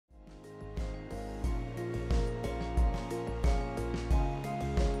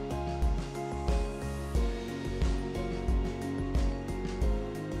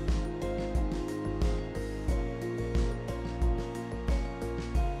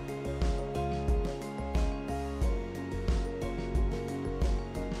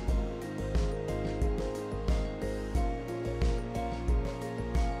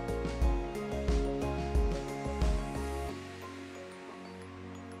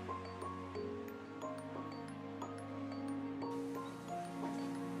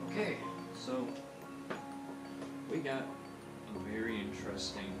Okay, so we got a very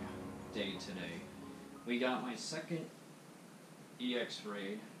interesting day today. We got my second EX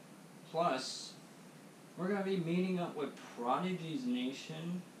raid, plus we're going to be meeting up with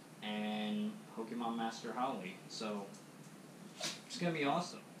ProdigiesNation and PkmnMasterHolly, so it's going to be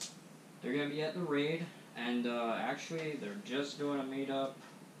awesome. They're going to be at the raid, and actually they're just doing a meetup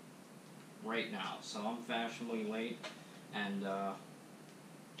right now, so I'm fashionably late, and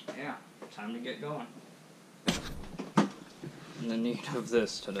yeah, time to get going. In the need of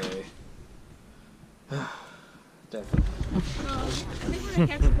this today. Definitely. I think we're gonna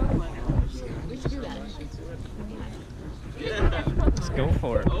catch a Pokemon now. We should do that. Let's go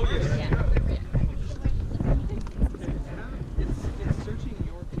for it. Oh, yeah. Yeah. It's searching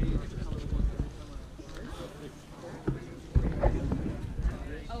your page.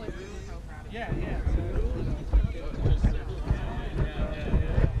 Oh, it's so proud. Yeah, yeah.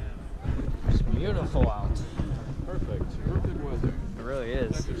 It's beautiful out. Perfect. Perfect weather. It really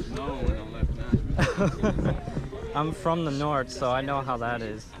is. There's snow when I left Nashville. I'm from the north, so I know how that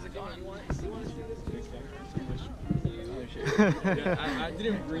is. Yeah, I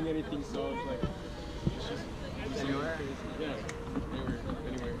didn't bring anything, so I was like, it's just anywhere. Yeah,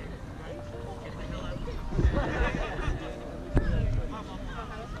 anywhere.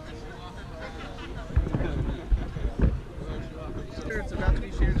 It's about to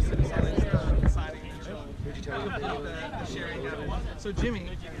be shared to citizens signing the sharing of it. So Jimmy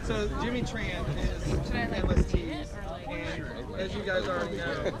Tran is LST, and as you guys already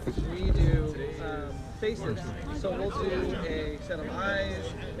know, we do faces. So we'll do a set of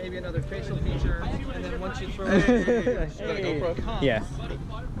eyes, maybe another facial feature, and then once you throw it, Yeah.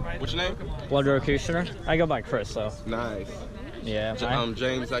 What's your name? Bloodrocutioner. I go by Chris, though. Nice. Yeah.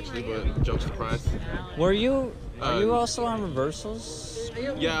 James actually, but jokes to price. Were you? Are you also on reversals?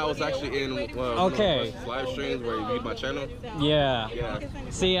 Yeah, I was actually in Okay. live streams where you viewed my channel. Yeah. Yeah.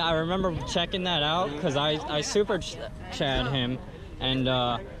 See, I remember checking that out because I super chat him, and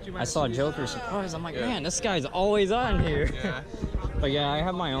I saw Joker Surprise. I'm like, man, this guy's always on here. Yeah. But yeah, I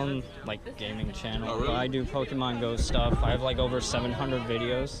have my own like gaming channel. Oh, really? But I do Pokemon Go stuff. I have like over 700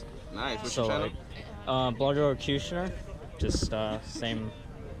 videos. Nice. What's So your channel? like, Bloodrocutioner, just same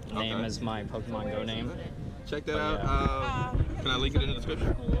name Okay. as my Pokemon Go name. Check that But out. Can I link it in the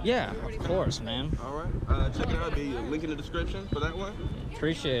description? Yeah, of course, man. All right. Check it out. Be a link in the description for that one.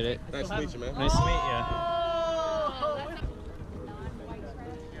 Appreciate it. Nice to meet you, man. Nice to meet you.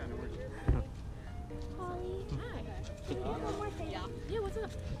 Yeah, what's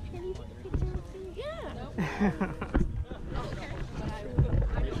up? Can you take a picture with me? Yeah. Oh, okay.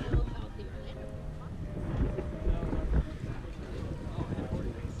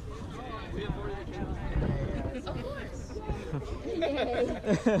 Of course. Yay.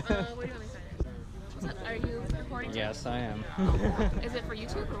 What do you want me to sign? Are you recording? Yes, I am. Is it for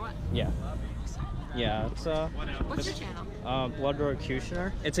YouTube or what? Yeah. Yeah, it's What's your channel?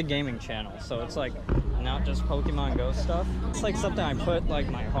 Bloodrocutioner. It's a gaming channel, so it's like not just Pokemon Go stuff. It's like something I put like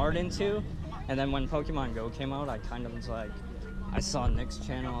my heart into, and then when Pokemon Go came out, I kind of was like, I saw Nick's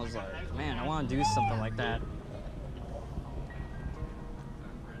channel, I was like, man, I want to do something like that.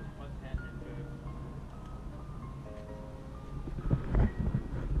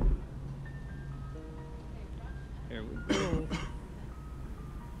 Here we go.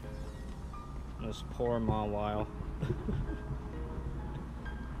 This poor Mawile.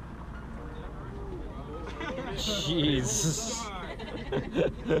 Jesus.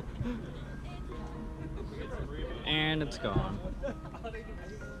 And it's gone.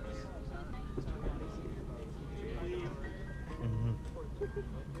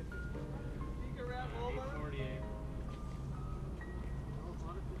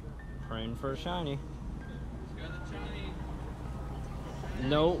 Praying for a shiny.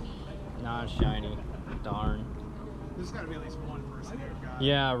 Nope. Not shiny. Darn. There's got to be at least one person here, guys.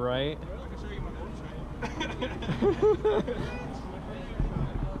 Yeah, right? I can show you my motorcycle.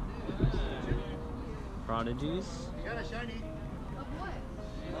 Prodigies? You got a shiny. Of what?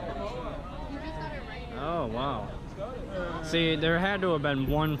 You just got it right now. Oh, wow. See, there had to have been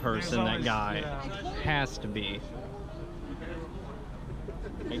one person that got it. Has to be.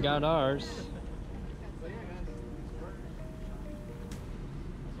 We got ours.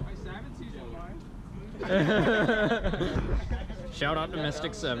 Shout out to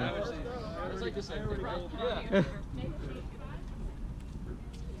Mystic 7.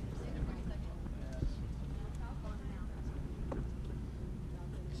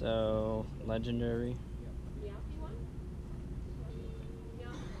 So, legendary.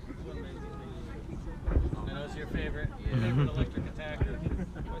 I know it's your favorite electric attacker?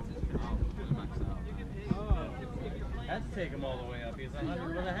 I had to take him all the way up. He's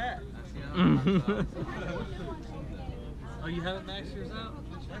 100 with a hat. Oh, you haven't maxed yours out?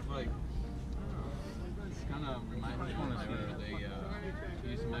 Like, it's kind of reminds me of where they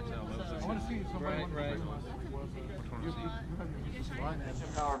use max out levels. I want to see somebody. Right.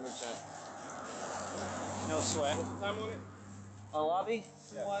 Power move set. No sweat. A lobby?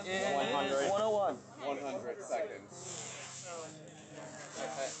 Yeah. 101. 100 seconds.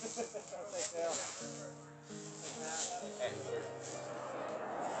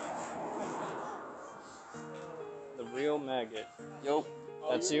 The real maggot. Yup.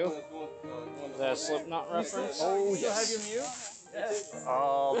 That's you? That Slipknot reference? Oh, yes. Have you mute?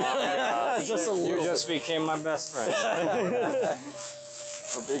 Oh, my God. Just a you just became my best friend. A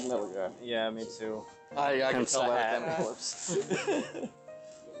big metal guy. Yeah, me too. I can Hence tell the that hat. at clips.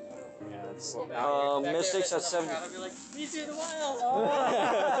 Yeah, that's Slipknot. Mystics at 70. I'll be like, me too, the wild.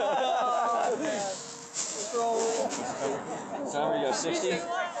 So we go 60. I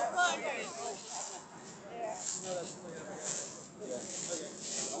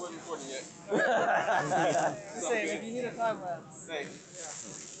wasn't recording yet. Same, if you need a time lapse. Thanks.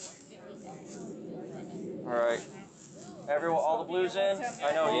 All right. Everyone, all the blues in?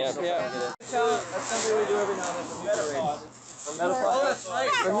 I know he's still trying to get in. That's something we do every now and then for Meetup. For Metal Oh, that's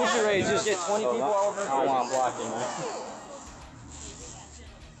right. For music raids, just get 20 people all over. I don't want blocking, man.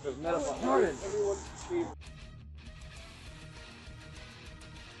 With Metal Jordan.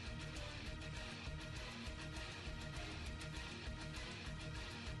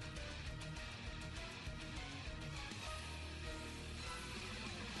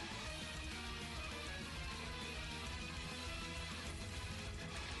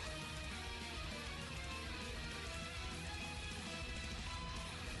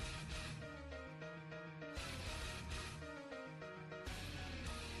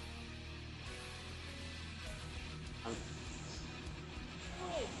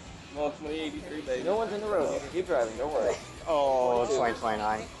 I'm on 2083, baby. No one's in the road. Keep driving, don't worry. Oh,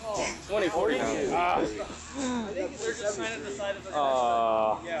 2029. 2042. I think they're just trying to decide if it's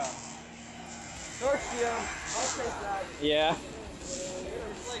yeah. North Geo, I'll take that. Yeah.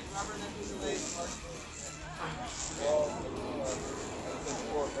 It's like rubber that goes away.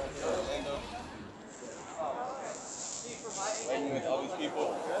 Waiting with all these people.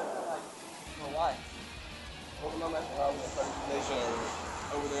 Well, why? Over my ProdigiesNation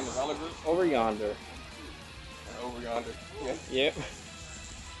over there in the Valor group. Over yonder. Over yonder. Yeah. Yep.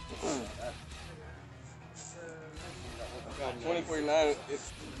 2049.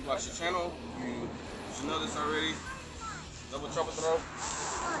 If you watch the channel, you should know this already. Double trouble throw.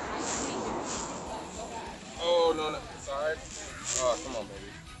 Oh no, it's alright. Oh, come on,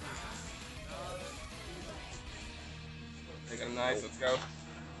 baby. They got a nice. Let's go.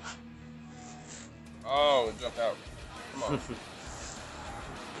 Oh, it jumped out. Come on.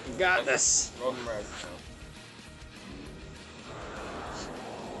 You got this. Golden rise.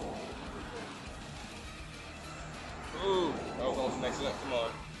 Ooh, that was almost an accident. Come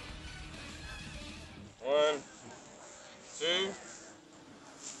on. 1, 2.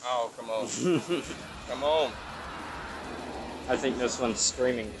 Oh, come on. Come on. I think this one's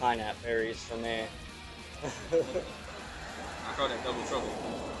screaming pineapple berries for me. I call that double trouble.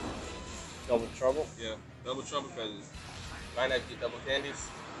 Double trouble? Yeah, double trouble because pineapple get double candies.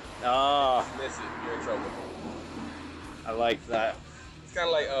 Ah, Miss it, you're in trouble. I like that. It's kind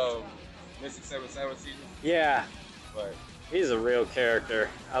of like Mystic 77 season, Yeah, but he's a real character.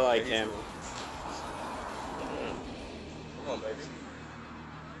 I like he's him. cool. Come on, baby.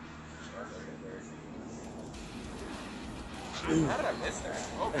 How did I miss that?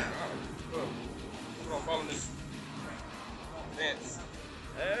 Oh my god. I'm gonna fall in this fence.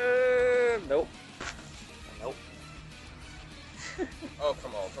 Nope. Nope. Oh,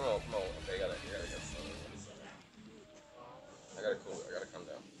 come on, come on, come on. Okay, I gotta cool it. I gotta come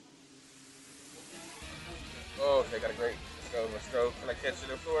down. Oh, okay, got a great. Let's go. Can I catch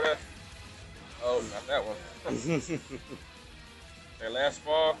it in Florida? Oh, not that one. Okay, last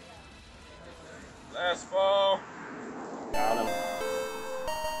ball. Last ball. Got him.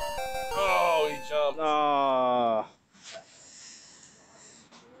 Oh, he jumped. Ah.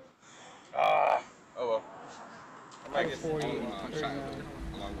 Ah. Oh well. I might get some along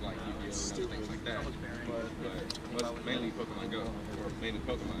with like Yu-Gi-Oh and things like that. But mainly Pokemon Go or mainly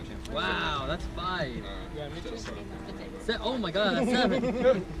Pokemon. Wow, that's 5. Oh my god, that's 7.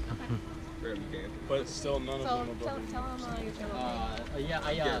 Barely can. But still none of So them tell above them your channel.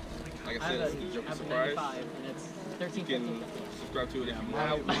 Yeah, Like I I said, have it's a a surprise. 95 and it's 13, You can 15, 15. subscribe to it if you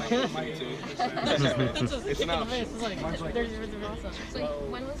My want. It's an option. It's like, they're awesome. So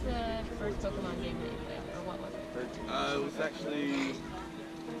when was the first Pokemon game that you played, or what was it? It was actually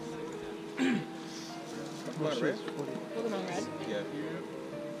Pokemon Red. Pokemon Red? Yeah,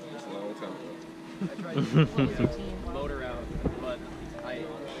 it's a long time ago. What was your team? Motor out, but I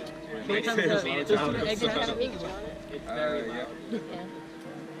Those two eggs are kind of big. Yeah. Yeah.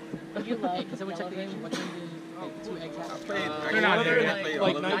 Did you like? So we check the game. What time did the 2 eggs I have? played. they're not there. I played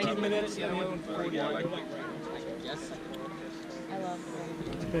Like all of it. 19 minutes. Yeah, Yeah, like yes. I love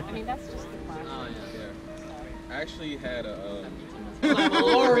them. I mean, that's just the classic. Oh yeah. I actually had a. Well,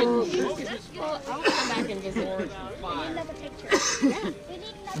 I'll come back and visit. We need another picture. Yeah, we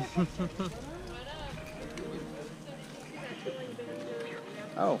need another picture.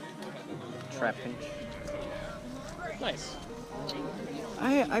 Oh. Trapping. Nice.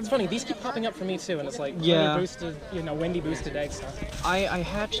 It's funny, these keep popping up for me too, and it's like Yeah. boosted, Wendy boosted egg stuff. I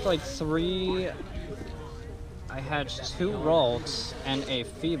hatched like 3. I hatched 2 Ralts and a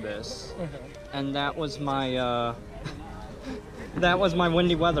Phoebus, and that was my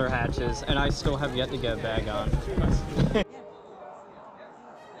windy weather hatches, and I still have yet to get a bag on.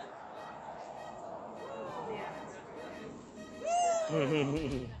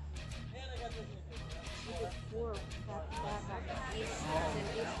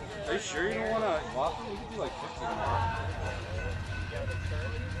 Are you sure you don't want to waffle? You can do like 15 more.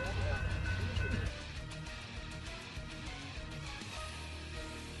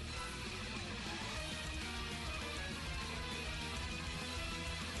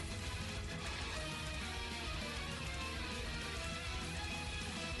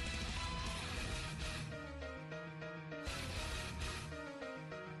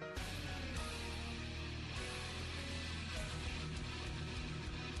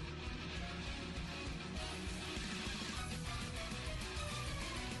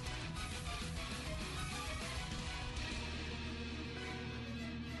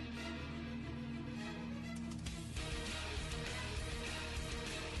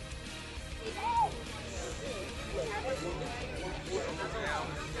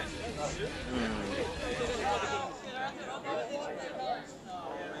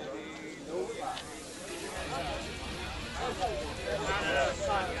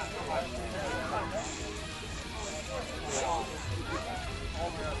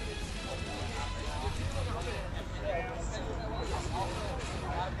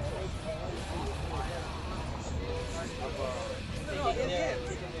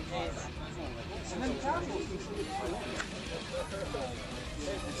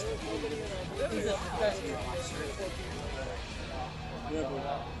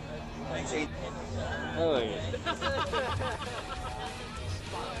 Oh yeah.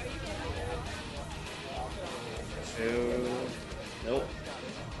 Two. Nope.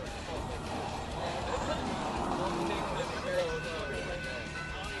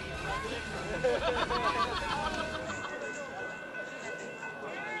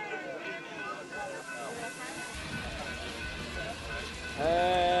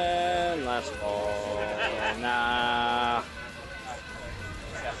 And last ball. Nah.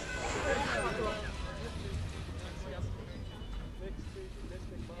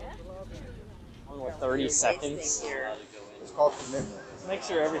 Only 30 seconds. It's called commitment. Make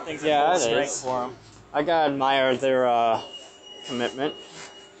sure everything's Yeah, full it strength is. for them. I gotta admire their commitment.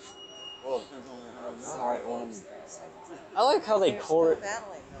 Well, it depends on how you want them. I like how they core. I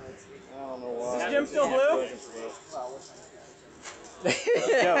don't know why. Is Jim still blue? You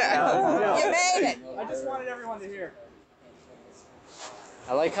made it! I just wanted everyone to hear.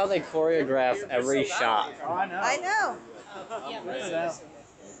 I like how they choreograph every shot. Oh, I know. I know.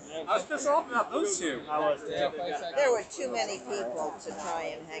 I was pissed off about those two. I was. There were too many people to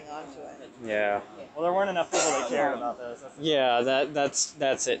try and hang on to it. Yeah. Well, there weren't enough people that cared about this. Yeah,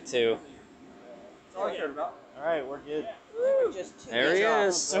 that's it too. That's all I cared about. All right, we're good. There were just too There he many.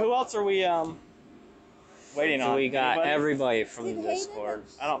 is. So who else are we waiting So on? we got Anybody? everybody from the Discord.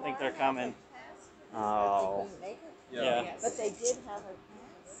 I don't think they're coming. Oh. Couldn't make it. Yeah. But they did have a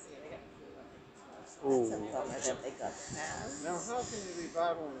pass. That's a bummer that they got the pass. Now, how can you be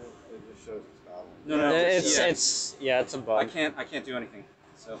bad when it just shows it's valid? No, It's a bug. I can't do anything.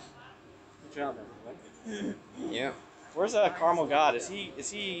 So. Good job, everyone. Yeah. Where's Caramel God? Is he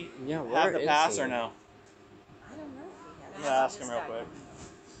Yeah, have where the is pass he? or no? I don't know if I'm he gonna has. ask him real quick.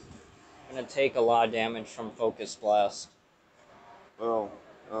 Gonna take a lot of damage from Focus Blast. Well,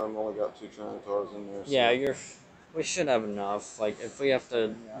 I've only got 2 Trinitars in there. So. Yeah, we should have enough. Like, if we have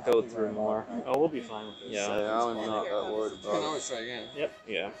to go through more. Oh, we'll be fine with this. Yeah. I'm not that worried You can about always try again. Yep.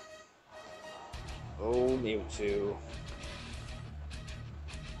 Yeah. Oh, Mewtwo.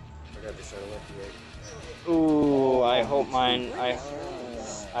 forgot to start a lefty right. Ooh, I hope mine.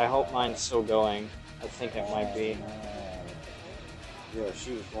 I hope mine's still going. I think it might be. Yeah,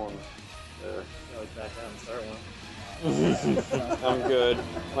 she was going there. I always back down and start one. I'm good.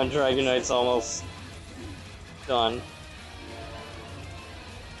 My Dragonite's almost done.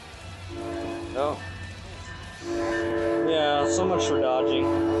 Oh. Yeah, so much for dodging.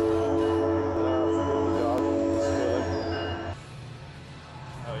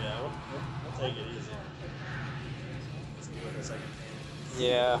 Oh yeah, we'll take it easy. Just give it a second.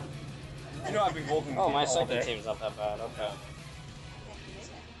 Yeah. You know I've been golden. Oh, my second team's not that bad. Okay.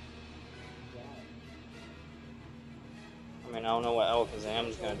 I mean, I don't know what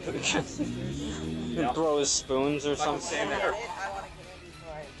Alakazam's gonna do against him. He can throw his spoons or something. The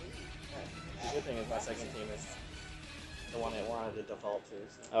good thing is my second team is the one that wanted to default to.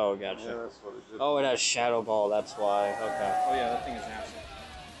 So. Oh, gotcha. Yeah, that's what it did. Oh, it has Shadow Ball, that's why. Okay. Oh yeah, that thing is nasty.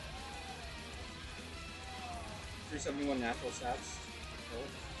 371 natural stats.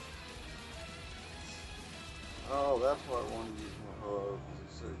 Oh, that's why I wanted to use my hug.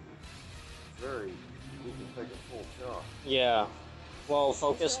 He said you can take a full shot. Yeah. Well,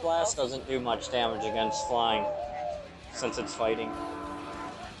 Focus Blast doesn't do much damage against flying, since it's fighting.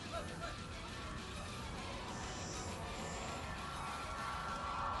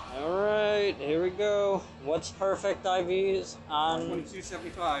 Alright, here we go. What's perfect IVs on...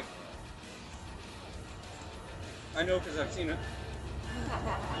 2275. I know because I've seen it.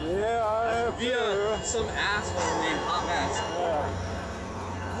 Yeah, I have Via some asshole named Hot Mask.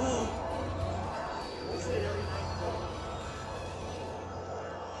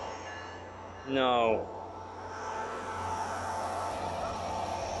 No.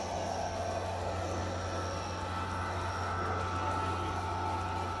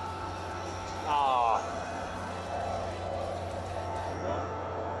 Ah.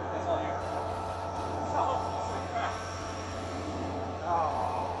 That's all you.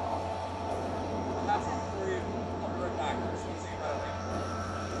 That's it for you. I'll be right back. Just want to see about it.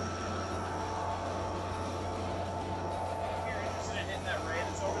 If you're interested in hitting that ray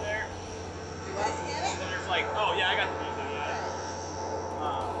that's over there, then there's like, oh yeah, I got the reason.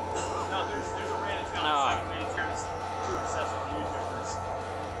 No, there's a ray that's got a second main turns to obsessive YouTubers.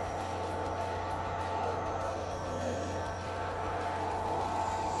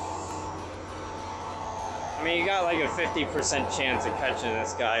 I mean, you got like a 50% chance of catching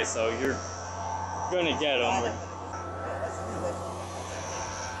this guy, so you're gonna get him.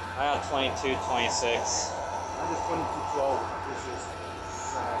 I got 22, 26. I just 2212, which is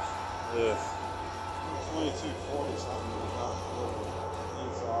trash. Ugh. 2240 something is not good.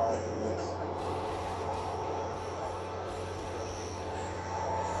 He's alright.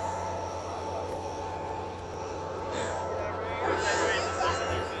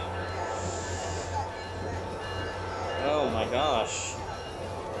 Oh my gosh.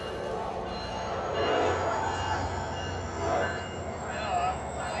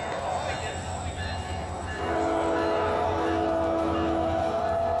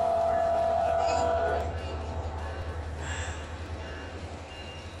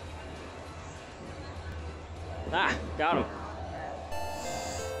 Ah, got him.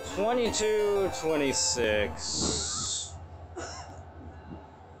 22, 26.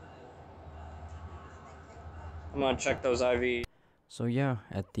 I'm gonna check those IV. So yeah,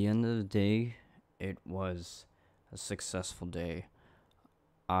 at the end of the day, it was a successful day.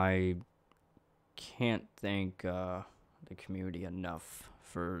 I can't thank the community enough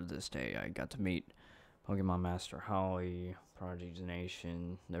for this day. I got to meet PkmnMasterHolly,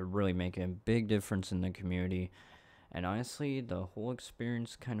 ProdigiesNation. They're really making a big difference in the community. And honestly, the whole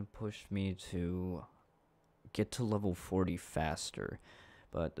experience kind of pushed me to get to level 40 faster.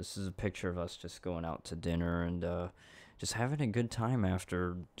 But this is a picture of us just going out to dinner and just having a good time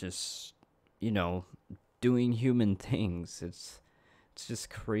after just, you know, doing human things. It's just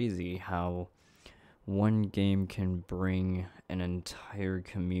crazy how one game can bring an entire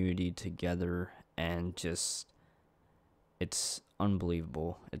community together and just, it's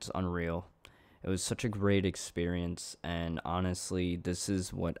unbelievable. It's unreal. It was such a great experience, and honestly, this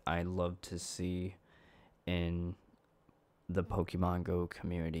is what I love to see in the Pokemon Go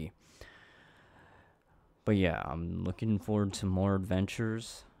community. But yeah, I'm looking forward to more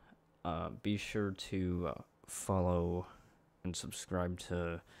adventures. Be sure to follow and subscribe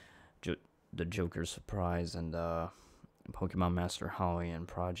to the Joker Surprise and PkmnMasterHolly and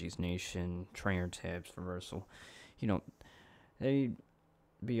ProdigiesNation, Trainer Tips, Reversal. You know, they'd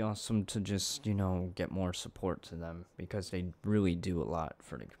be awesome to just, you know, get more support to them because they really do a lot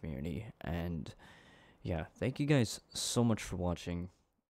for the community. And yeah, thank you guys so much for watching.